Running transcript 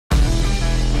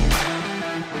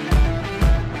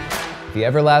The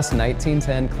Everlast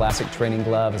 1910 Classic Training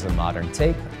Glove is a modern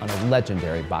take on a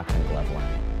legendary boxing glove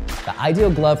line. The ideal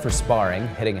glove for sparring,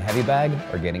 hitting a heavy bag,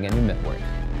 or getting in your mitt work.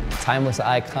 A timeless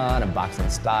icon of boxing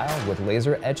style with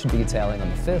laser-etched detailing on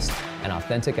the fist and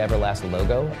authentic Everlast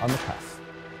logo on the cuff.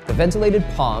 The ventilated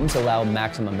palms allow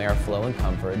maximum airflow and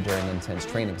comfort during intense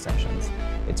training sessions.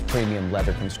 Its premium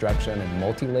leather construction and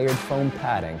multi-layered foam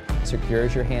padding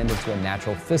secures your hand into a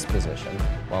natural fist position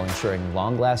while ensuring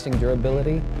long-lasting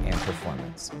durability and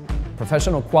performance.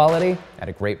 Professional quality at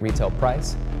a great retail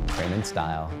price, train in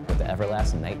style with the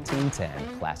Everlast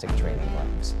 1910 Classic Training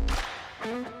Gloves.